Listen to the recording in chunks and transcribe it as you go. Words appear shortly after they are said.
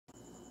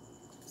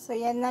So,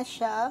 yan na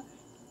siya.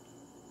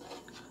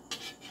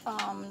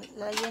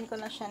 Lalagyan ko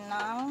na siya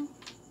ng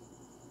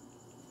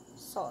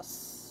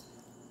sauce.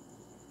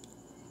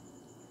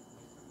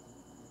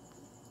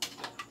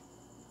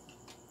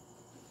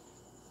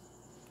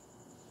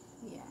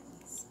 Yan.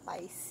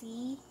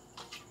 Spicy.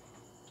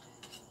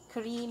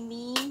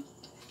 Creamy.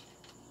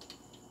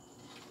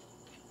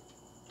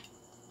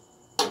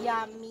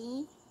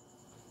 Yummy.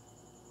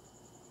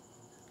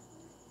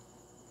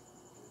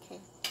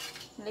 Okay.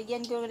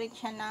 Lagyan ko rin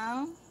siya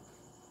ng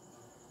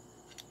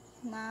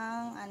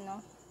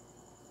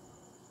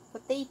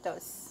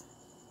potatoes.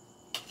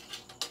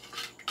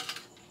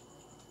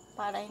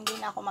 Para hindi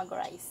na ako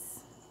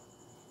mag-rice.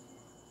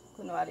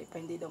 Kunwari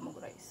pa hindi daw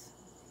mag-rice.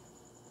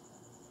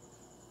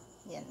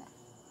 Yan na.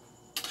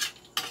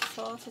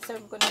 So,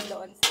 siserve ko na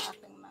doon sa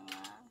aking mga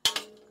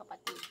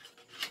kapatid.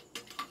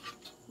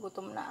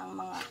 Gutom na ang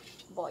mga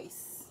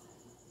boys.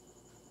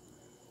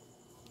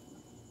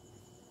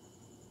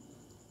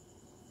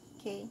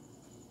 Okay.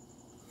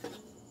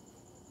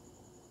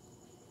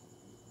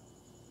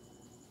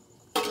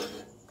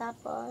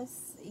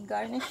 Tapos,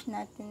 i-garnish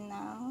natin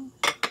ng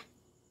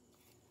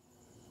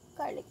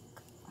garlic.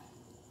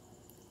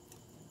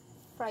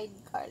 Fried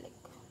garlic.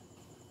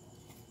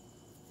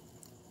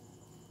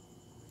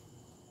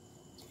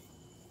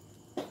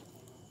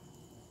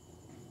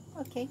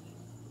 Okay.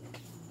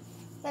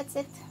 That's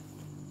it.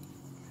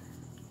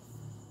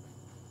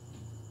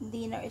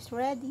 Dinner is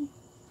ready.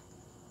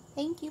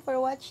 Thank you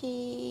for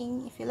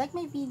watching. If you like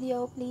my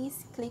video,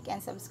 please click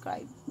and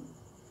subscribe.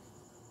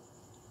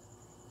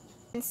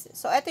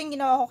 So, ito yung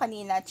ginawa ko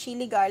kanina,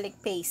 chili garlic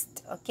paste.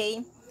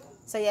 Okay?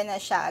 So, yan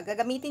na siya.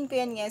 Gagamitin ko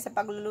yan ngayon sa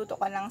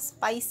pagluluto ko ng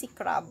spicy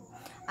crab.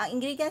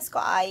 Ang ingredients ko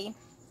ay,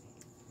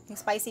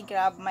 yung spicy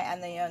crab, may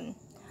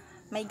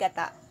may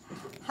gata.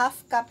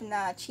 Half cup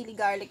na chili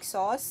garlic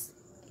sauce.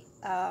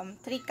 3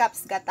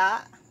 cups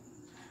gata.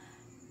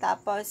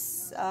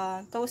 Tapos,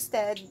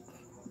 toasted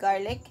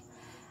garlic.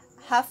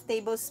 Half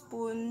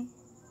tablespoon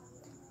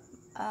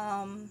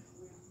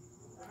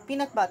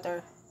peanut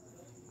butter.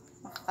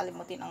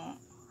 Makakalimutin ang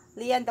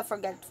Lian the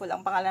Forgetful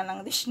ang pangalan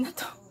ng dish na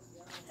to.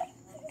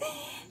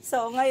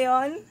 So,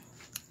 ngayon,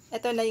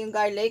 ito na yung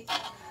garlic.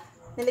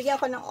 Nilagyan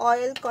ko ng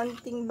oil,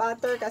 konting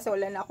butter kasi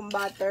wala na akong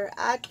butter.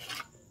 At,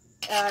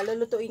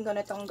 lulutuin ko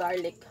na itong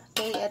garlic.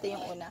 Okay, ito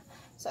yung una.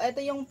 So, ito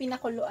yung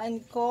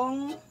pinakuluan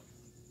kong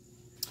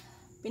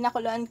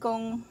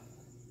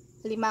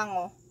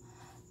limango.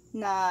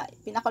 Na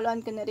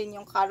pinakuluan ko na rin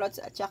yung carrots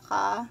at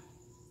saka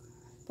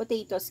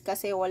potatoes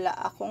kasi wala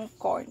akong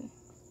corn.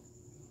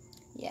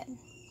 Yan.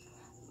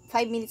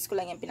 5 minutes ko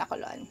lang yung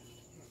pinakuluan.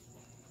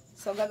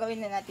 So,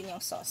 gagawin na natin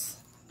yung sauce.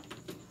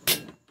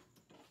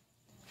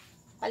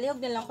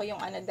 Palihog na lang ko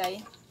yung day.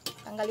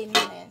 Tanggalin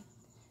mo na yan.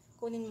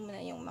 Kunin mo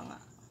na yung mga.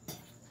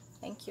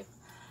 Thank you.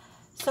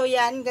 So,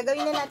 yan.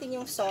 Gagawin na natin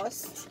yung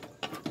sauce.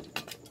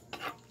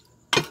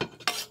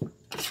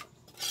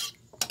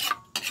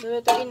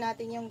 Lulutuin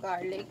natin yung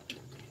garlic.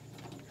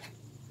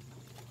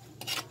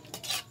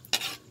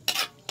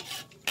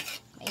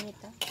 Mainit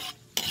ha.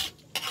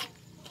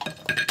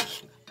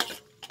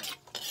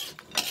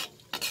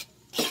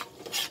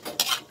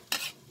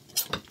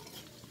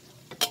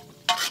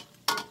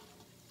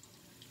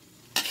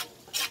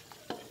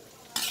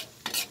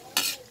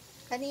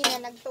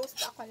 Kanina,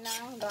 nag-toast ako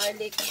ng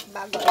garlic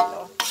bago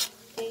ito.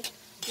 Okay?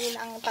 Yun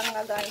ang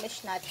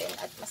pang-garnish natin.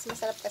 At mas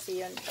masarap kasi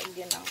yun pag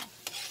yun ang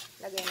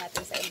lagay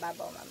natin sa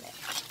ibabaw mamaya.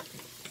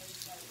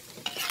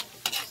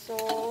 So,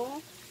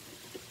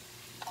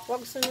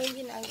 huwag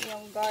sunugin ang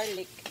iyong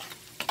garlic.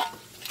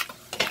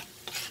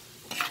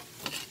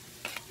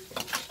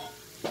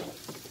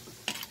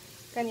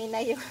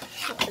 Kanina yung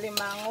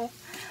alimango,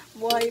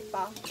 buhay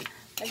pa.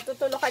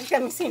 Nagtutulukan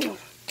kami sino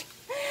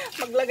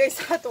maglagay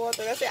sa hot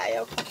water kasi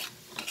ayaw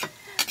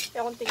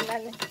kong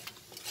tingnan eh.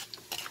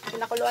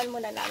 Pinakuluan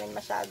muna namin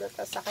masyado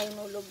tapos saka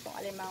hinulog ng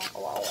alimango,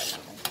 kawawa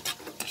naman.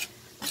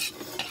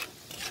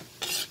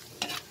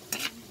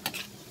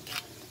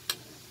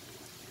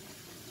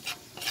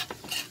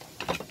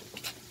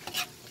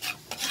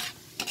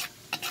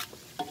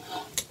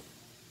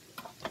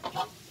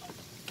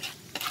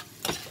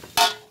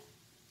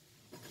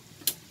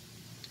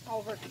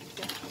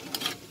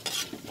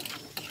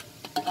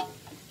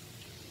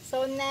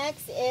 So,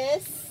 next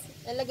is,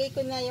 lalagay ko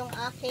na yung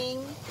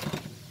aking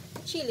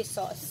chili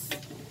sauce.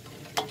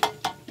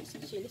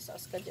 Chili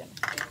sauce ka dyan.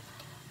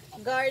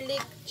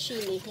 Garlic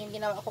chili, yung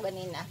ginawa ko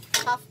kanina.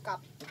 Half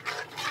cup.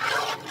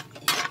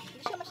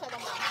 Hindi siya masyadong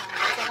maanghang.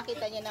 Kasi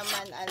nakita niyo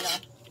naman,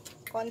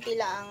 konti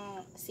lang ang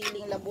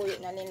siling labuyo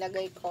na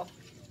nilagay ko.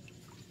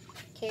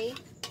 Okay?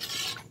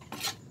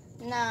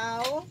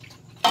 Now,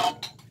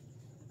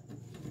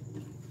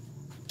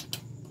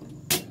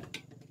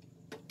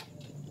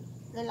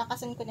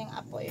 lalakasan ko na yung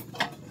apoy.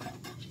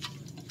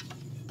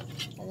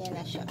 Ganyan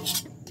na siya.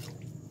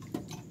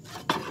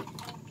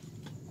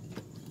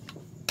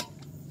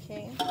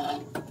 Okay.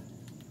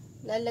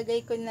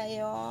 Lalagay ko na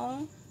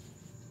yung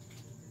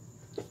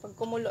pag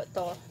kumulo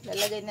to,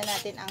 lalagay na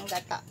natin ang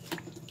gata.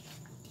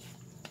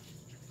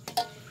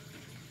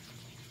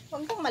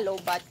 Huwag kang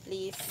malobat,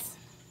 please.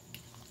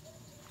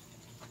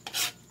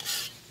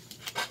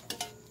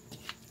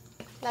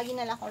 Lagi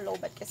na lang akong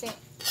lobat kasi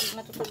pag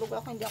natutulog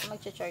ako, hindi ako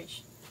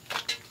mag-charge.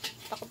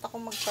 Takot ako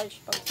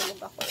mag-charge pag tulog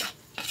ako eh.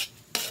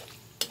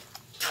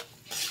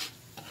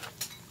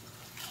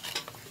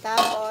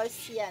 Tapos,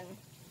 yan.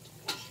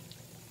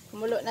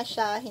 Kumulo na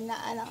siya,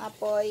 hinaan ang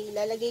apoy.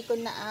 Lalagay ko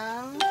na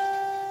ang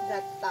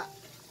gata.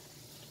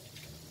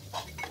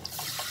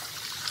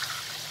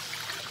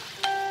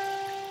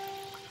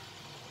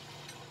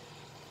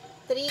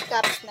 Three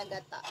cups na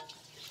gata.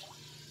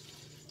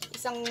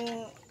 Isang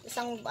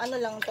ano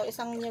lang to,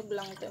 isang nyug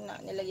lang to na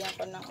nilagyan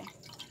ko ng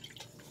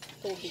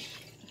tubig.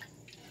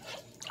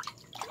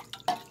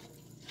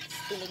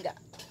 Piniga.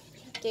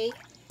 Okay?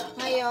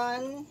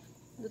 Ngayon,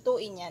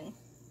 lutuin yan.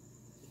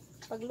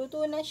 Pag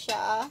luto na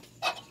siya,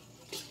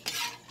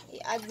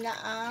 i-add na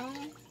ang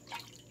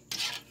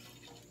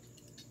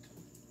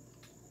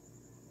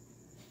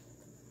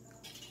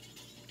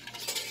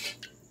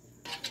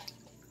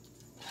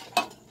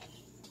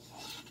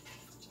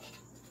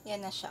yan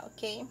na siya,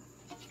 okay?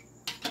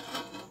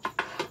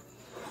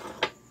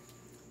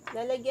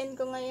 Lalagyan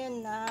ko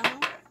ngayon ng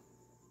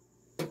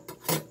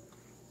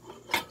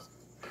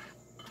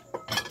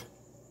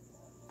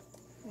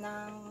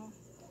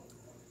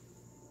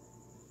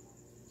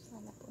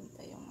saan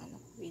napunta yung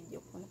video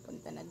ko,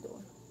 napunta na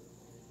doon.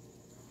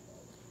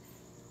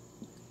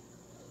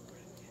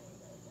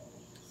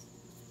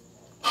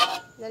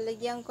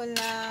 Lalagyan ko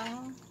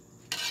ng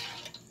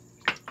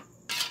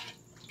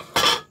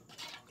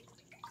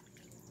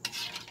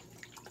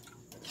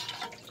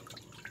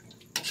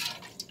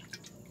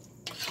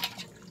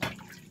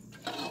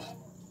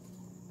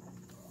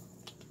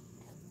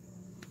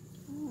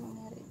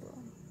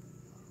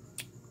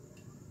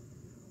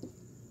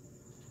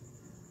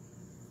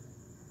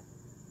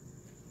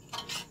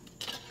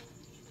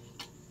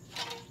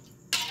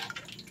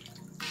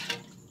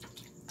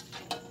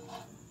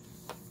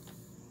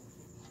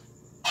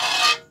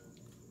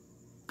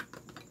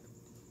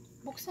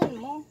buksan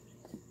mo.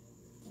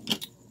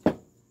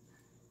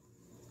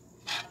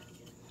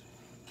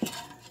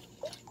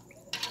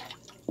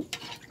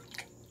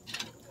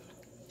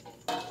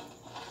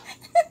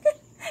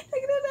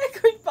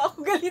 Nagre-record pa ako,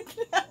 galit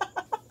na.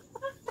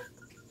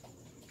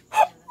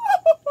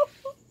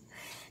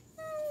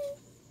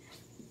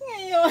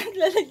 Ngayon,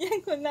 lalagyan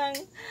ko ng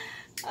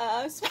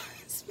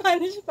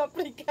Spanish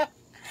paprika.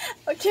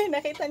 Okay,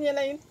 nakita niyo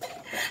lang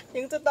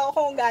yung totoo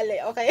kong ugali,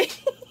 okay?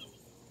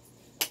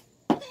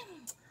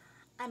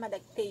 I'm a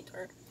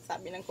dictator,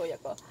 sabi ng kuya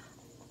ko.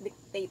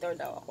 Dictator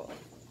daw ako.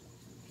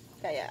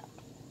 Kaya,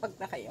 wag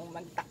na kayong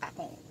magtaka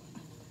kung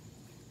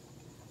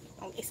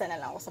ang isa na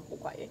lang ako sa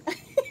buhay.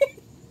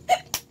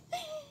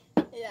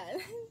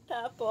 Ayan.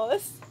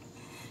 Tapos,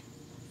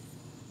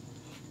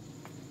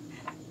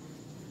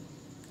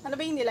 ano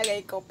ba yung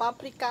nilagay ko?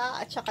 Paprika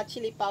at saka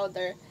chili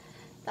powder.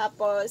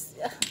 Tapos,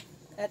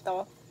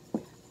 eto,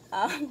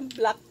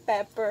 black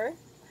pepper.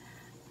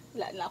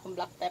 Wala na akong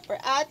black pepper.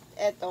 At,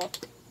 eto,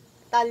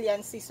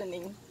 Italian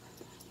seasoning.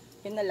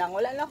 Yun na lang.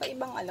 Wala na ako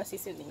ibang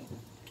seasoning.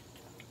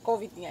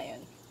 COVID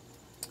ngayon.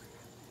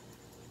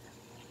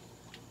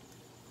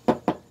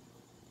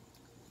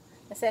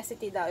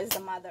 Necessity daw is the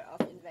mother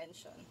of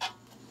invention.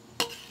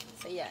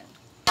 So, yan.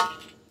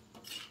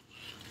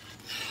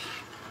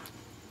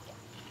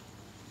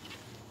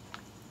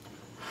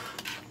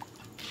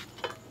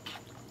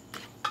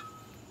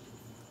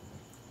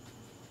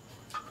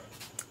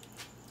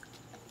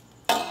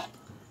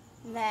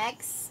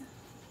 Next,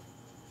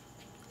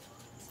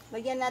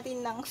 lagyan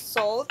natin ng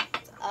salt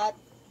at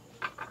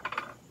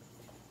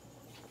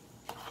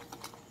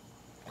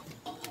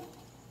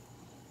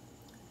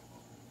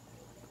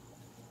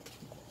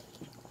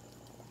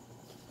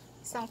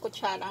isang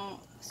kutsarang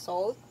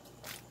salt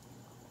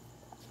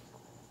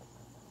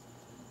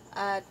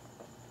at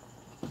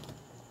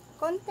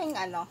konting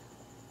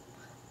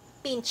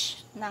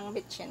pinch ng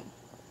bitchin.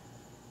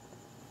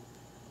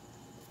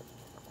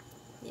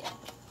 Yan.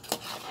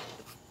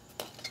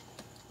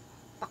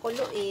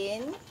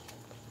 Pakuluin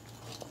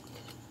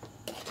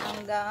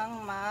hanggang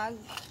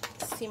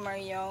mag-simmer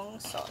yung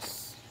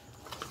sauce.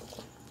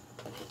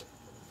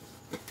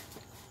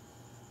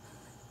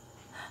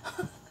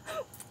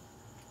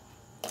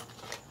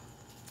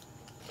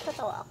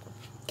 Tatawa ako.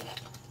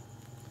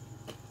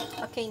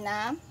 Okay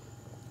na.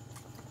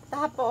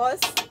 Tapos,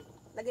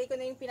 lagay ko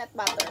na yung peanut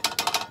butter.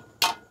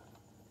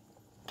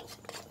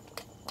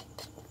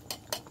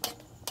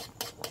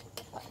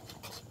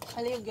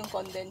 Halayog yung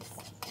condense.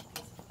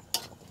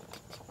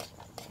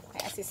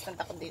 May assistant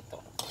ako dito.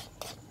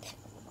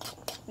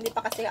 Hindi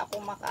pa kasi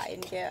ako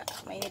makain, kaya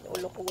mainit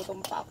ulo ko,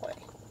 gutom pa ako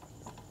eh.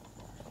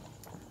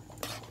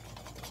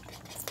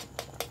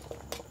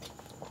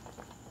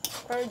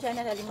 Pero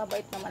generally,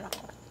 mabait naman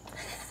ako.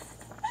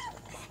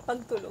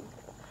 Pagtulog.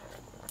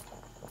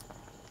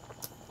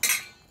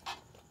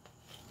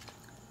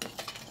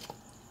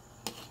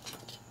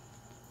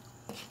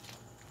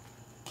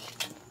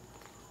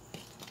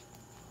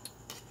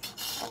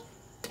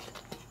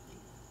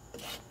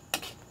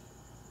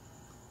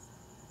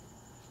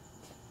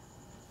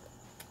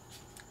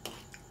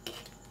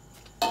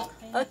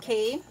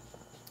 Okay.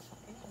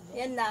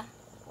 Yan na.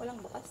 Walang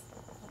bukas.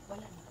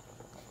 Wala na.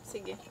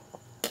 Sige.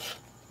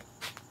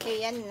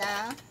 Okay, yan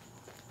na.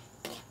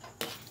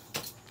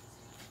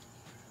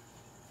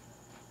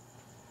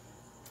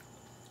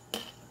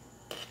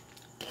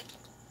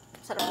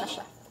 Sarap na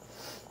siya.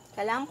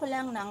 Kailangan ko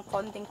lang ng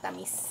konting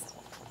tamis.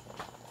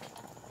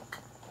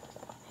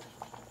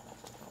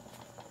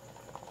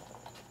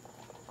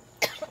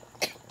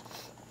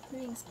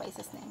 Ano yung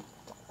spices na yun?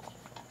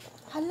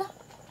 Hala!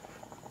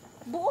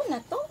 Buo na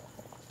to?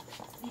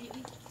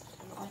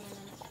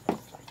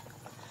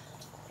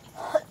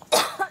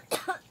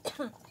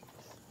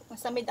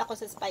 Masamid ako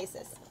sa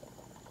spices.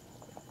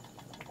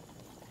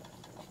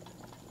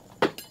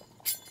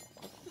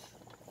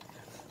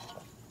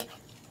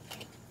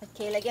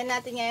 Okay, lagyan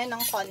natin ngayon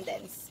ng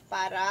condense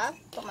para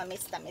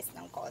tumamis-tamis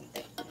ng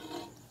konti.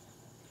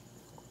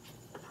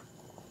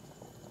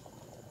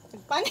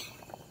 Nagpanik.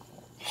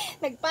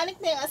 Nagpanik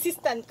na yung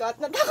assistant ko at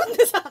natakot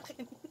na sa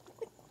akin.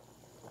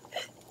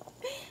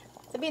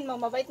 Sabihin mo,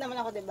 mabait naman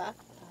ako, diba?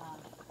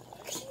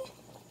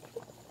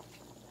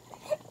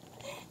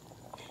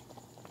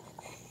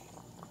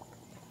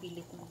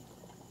 Pilit mo.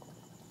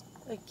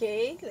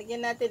 Okay,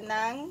 lagyan natin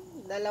ng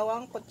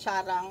 2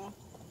 kutsarang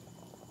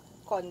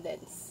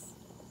condense.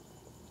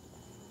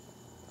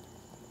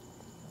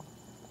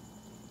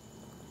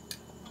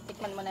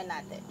 Tikman muna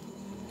natin.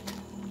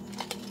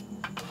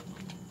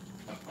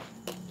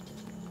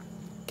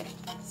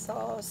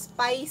 So,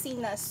 spicy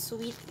na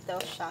sweet daw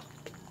siya.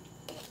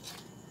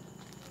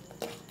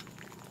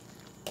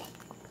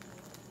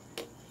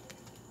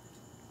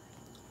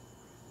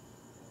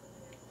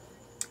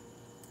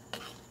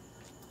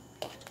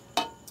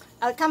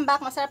 I'll come back.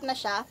 Masarap na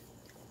siya.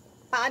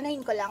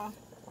 Paanahin ko lang.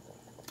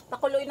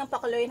 Pakuloy ng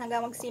pakuloy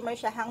hanggang mag-simmer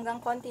siya.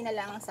 Hanggang konti na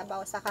lang ang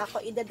sabaw. Saka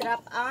ko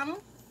i-drop ang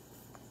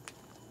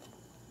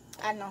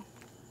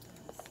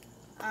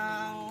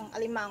ang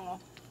alimango.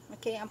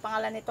 Okay, ang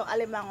pangalan nito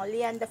alimango.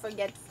 Lian the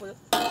Forgetful.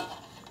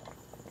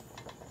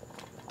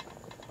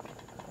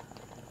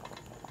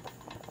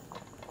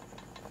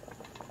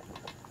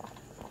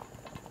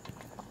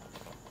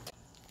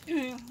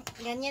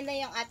 Ganyan na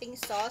yung ating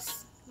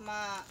sauce.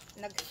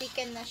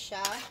 Nag-thicken na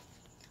siya.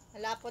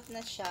 Malapot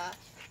na siya.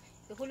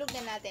 Ihulog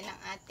na natin ang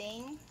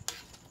ating.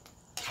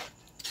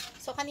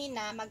 So,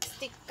 kanina,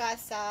 mag-stick ka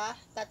sa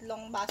 3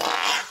 baso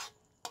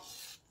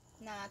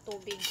na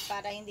tubig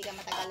para hindi ka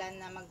matagalan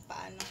na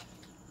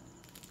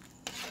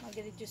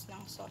mag-reduce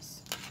ng sauce.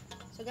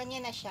 So,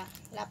 ganyan na siya.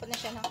 Malapot na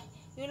siya.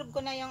 Ihulog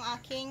ko na yung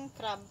aking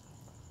crab.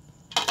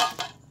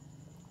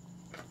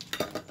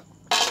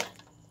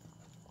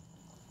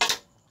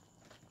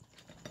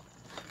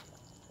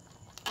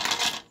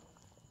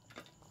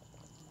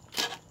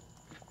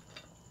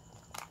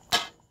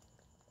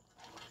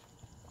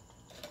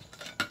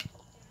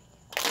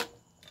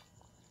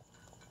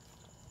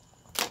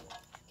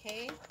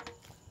 Okay.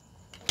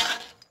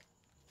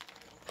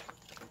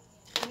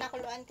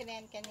 Pinakuluan ko na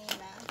yan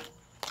kanina.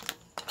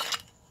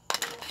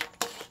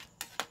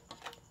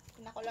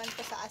 Pinakuluan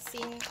ko sa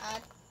asin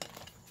at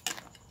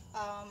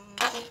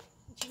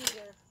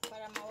ginger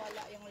para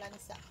mawala yung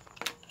lansa.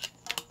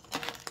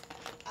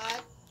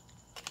 At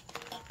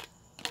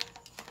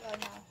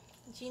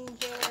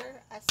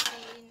ginger,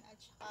 asin, at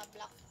saka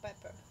black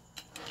pepper.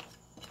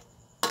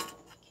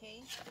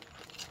 Okay.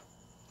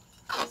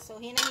 So,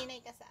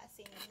 hinahinay ka sa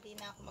asin. Hindi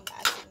na ako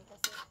mag-aasin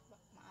kasi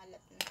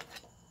maalat na.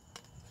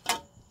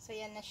 So,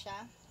 yan na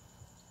siya.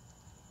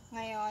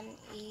 Ngayon,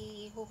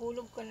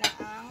 ihuhulog ko na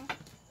ang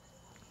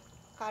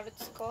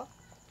carrots ko.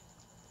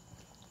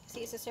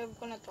 Kasi isa-serve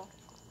ko na to.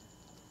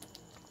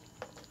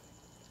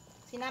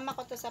 Sinama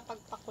ko to sa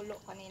pagpakulo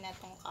kanina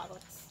tong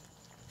carrots.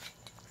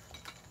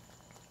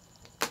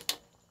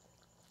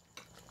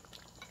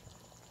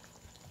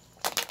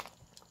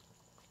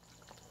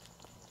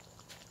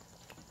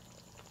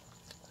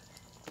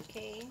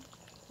 Okay.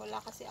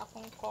 Wala kasi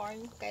akong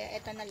corn. Kaya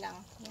ito na lang.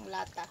 Yung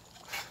lata.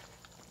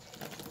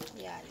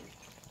 Yan.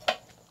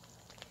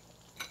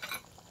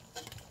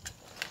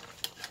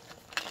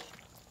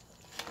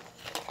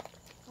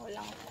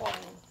 Walang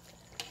corn.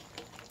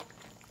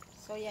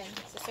 So, yan.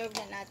 Saserve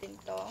na natin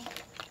to.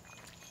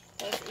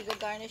 Tapos,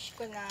 i-garnish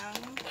ko ng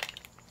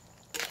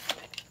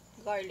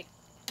garlic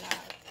na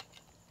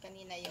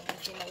kanina yung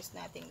chinose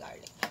natin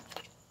garlic.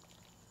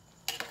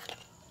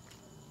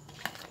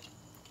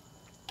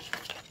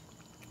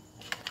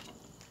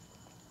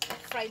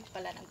 Fried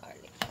pala ng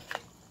garlic.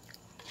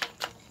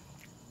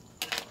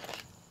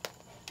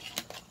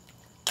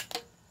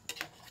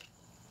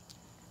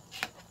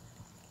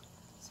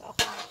 So,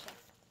 okay na siya.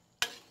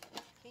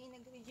 Okay,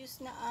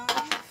 nag-reduce na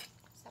ang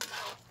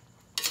sabaw.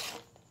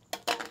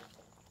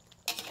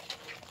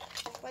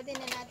 Pwede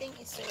na nating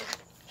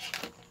iserve.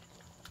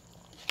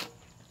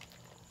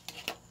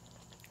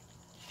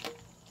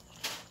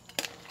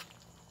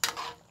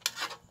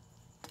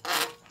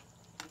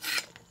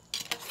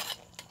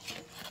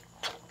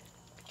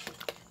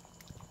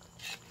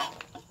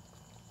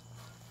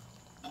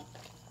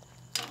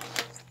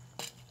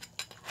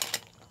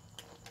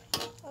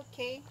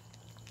 Okay.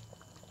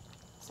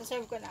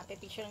 Saserve ko na.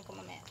 Pipicturean ko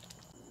mamaya.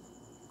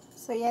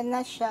 So, yan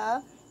na siya.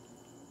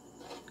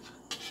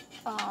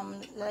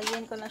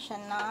 Lalagyan ko na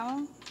siya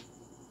ng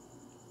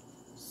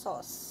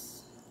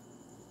sauce.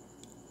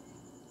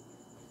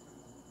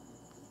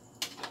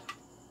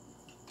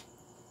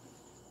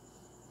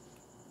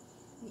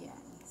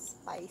 Yan.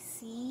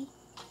 Spicy.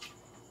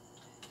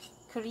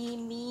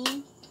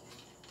 Creamy.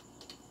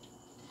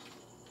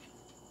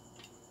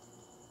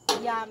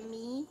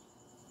 Yummy.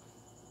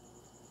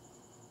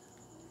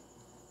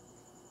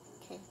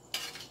 Okay.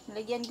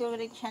 Lagyan ko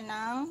rin siya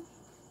ng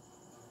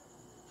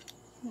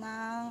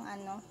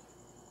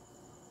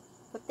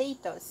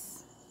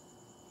potatoes.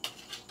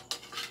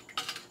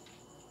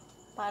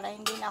 Para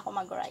hindi na ako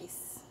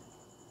mag-rice.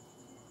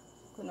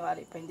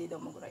 Kunwari pa hindi daw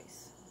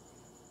mag-rice.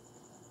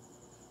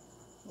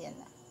 Yan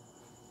na.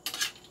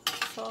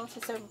 So,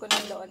 siserve ko na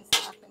doon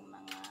sa aking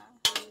mga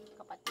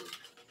kapatid.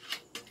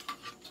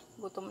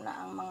 Gutom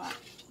na ang mga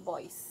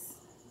boys.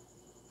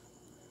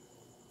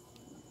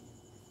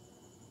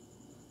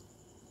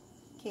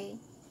 Okay.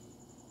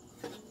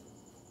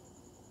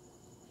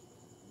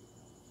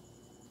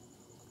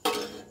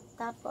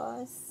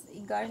 Tapos,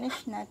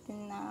 i-garnish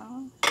natin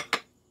ng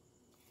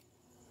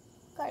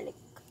garlic.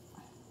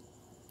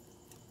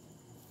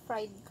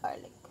 Fried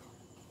garlic.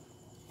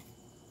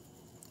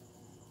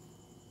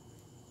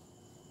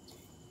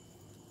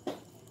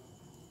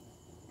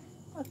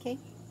 Okay.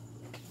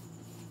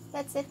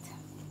 That's it.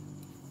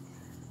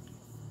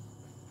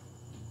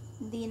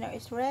 Dinner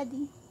is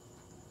ready.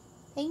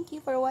 Thank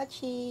you for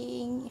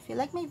watching. If you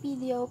like my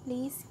video,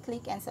 please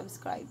click and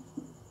subscribe.